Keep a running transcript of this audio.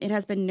It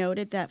has been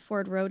noted that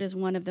Ford Road is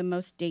one of the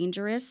most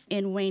dangerous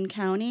in Wayne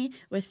County,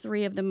 with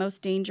 3 of the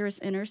most dangerous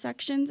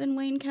intersections in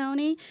Wayne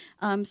County.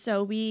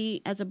 So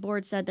we, as a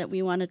board, said that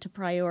we wanted to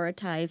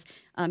prioritize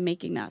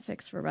making that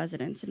fix for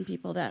residents and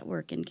people that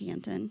work in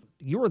Canton.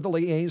 You're the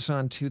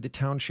liaison to the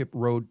Township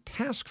Road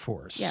Task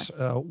Force. Yes.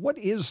 What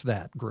is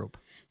that group?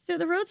 So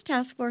the Roads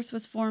Task Force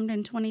was formed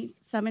in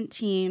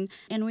 2017,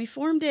 and we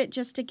formed it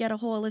just to get a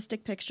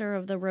holistic picture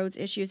of the roads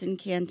issues in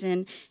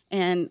Canton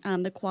and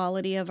the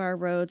quality of our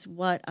roads,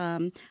 what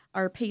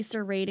our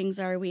PACER ratings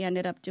are. We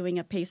ended up doing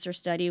a PACER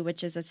study,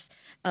 which is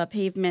a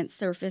pavement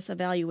surface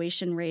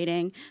evaluation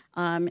rating.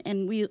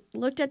 And we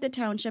looked at the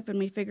township and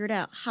we figured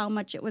out how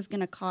much it was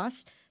going to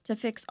cost to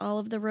fix all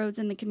of the roads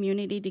in the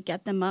community to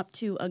get them up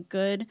to a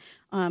good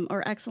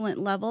or excellent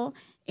level.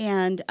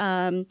 And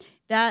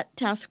that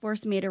task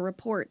force made a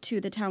report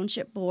to the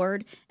township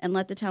board and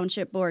let the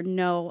township board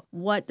know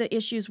what the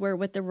issues were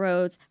with the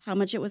roads, how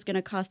much it was going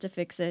to cost to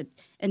fix it,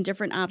 and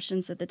different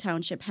options that the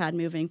township had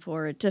moving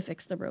forward to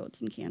fix the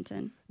roads in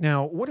Canton.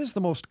 Now, what is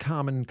the most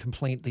common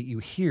complaint that you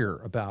hear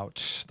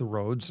about the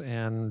roads,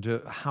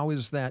 and how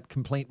is that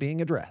complaint being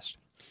addressed?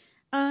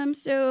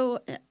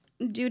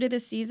 Due to the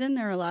season,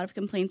 there are a lot of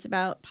complaints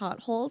about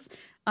potholes.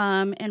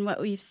 And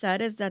what we've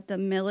said is that the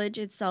millage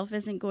itself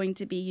isn't going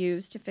to be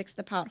used to fix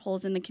the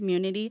potholes in the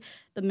community.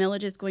 The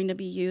millage is going to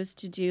be used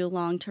to do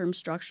long-term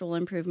structural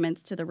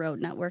improvements to the road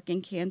network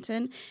in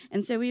Canton.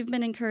 And so we've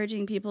been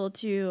encouraging people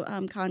to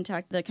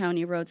contact the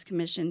County Roads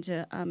Commission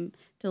to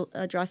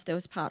address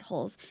those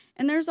potholes.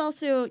 And there's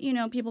also,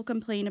 people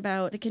complain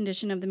about the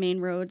condition of the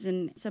main roads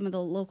and some of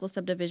the local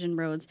subdivision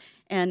roads.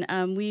 And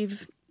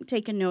we've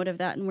taken note of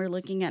that, and we're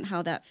looking at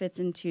how that fits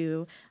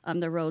into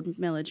the road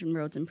millage and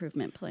roads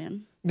improvement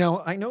plan.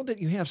 Now, I know that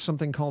you have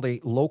something called a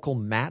local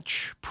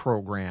match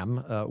program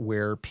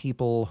where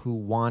people who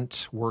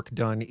want work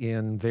done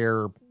in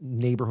their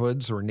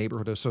neighborhoods or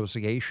neighborhood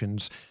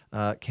associations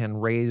can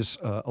raise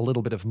a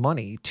little bit of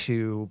money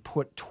to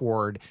put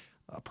toward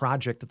a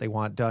project that they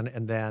want done,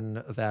 and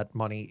then that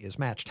money is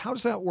matched. How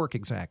does that work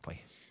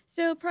exactly?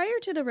 So prior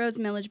to the roads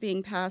millage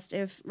being passed,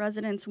 if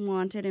residents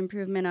wanted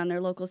improvement on their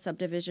local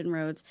subdivision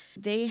roads,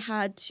 they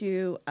had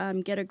to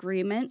get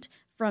agreement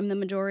from the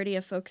majority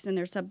of folks in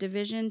their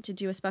subdivision to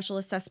do a special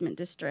assessment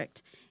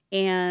district.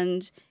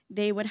 And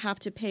they would have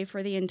to pay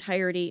for the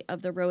entirety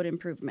of the road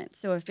improvement.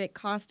 So if it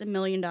cost $1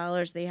 million,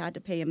 they had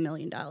to pay $1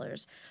 million.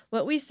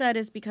 What we said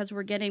is because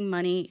we're getting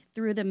money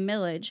through the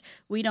millage,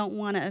 we don't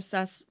want to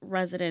assess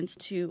residents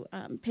to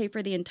pay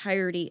for the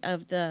entirety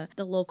of the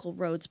local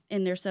roads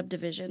in their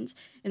subdivisions.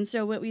 And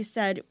so what we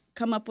said,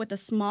 come up with a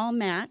small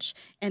match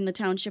and the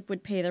township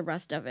would pay the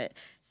rest of it.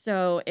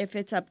 So if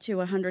it's up to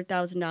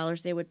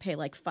 $100,000, they would pay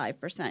like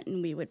 5%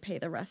 and we would pay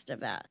the rest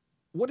of that.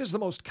 What is the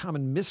most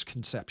common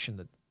misconception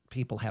that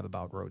people have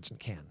about roads in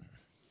Canton?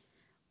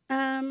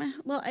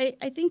 Well,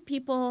 I think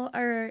people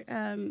are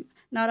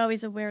not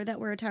always aware that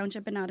we're a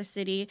township and not a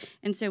city,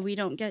 and so we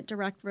don't get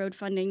direct road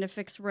funding to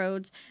fix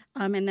roads,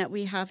 and that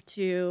we have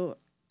to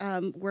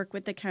work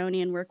with the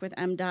county and work with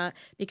MDOT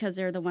because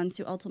they're the ones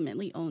who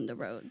ultimately own the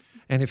roads.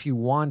 And if you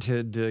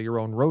wanted your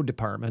own road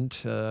department,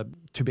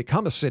 to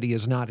become a city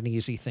is not an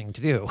easy thing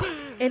to do.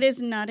 It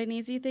is not an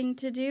easy thing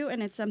to do,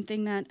 and it's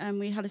something that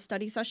we had a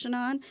study session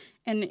on.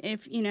 And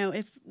if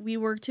we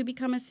were to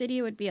become a city,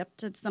 it would be up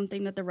to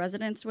something that the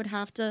residents would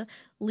have to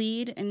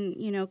lead and,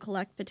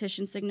 collect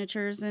petition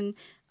signatures and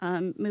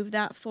move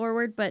that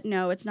forward. But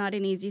no, it's not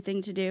an easy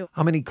thing to do.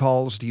 How many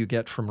calls do you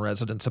get from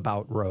residents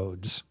about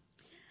roads?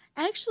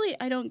 Actually,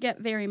 I don't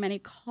get very many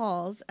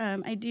calls.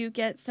 I do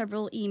get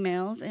several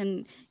emails,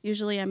 and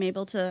usually I'm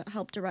able to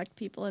help direct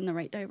people in the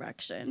right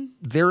direction.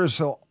 There is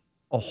a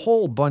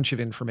whole bunch of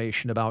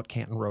information about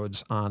Canton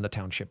roads on the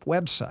township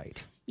website.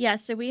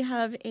 Yes, so we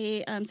have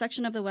a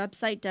section of the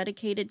website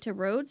dedicated to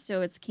roads,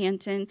 so it's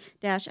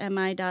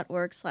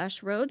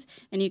canton-mi.org/roads,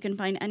 and you can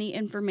find any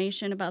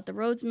information about the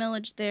roads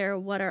millage there,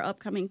 what our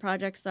upcoming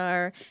projects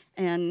are,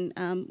 and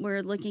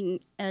we're looking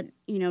at,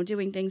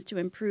 doing things to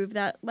improve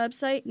that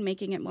website and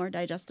making it more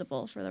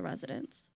digestible for the residents.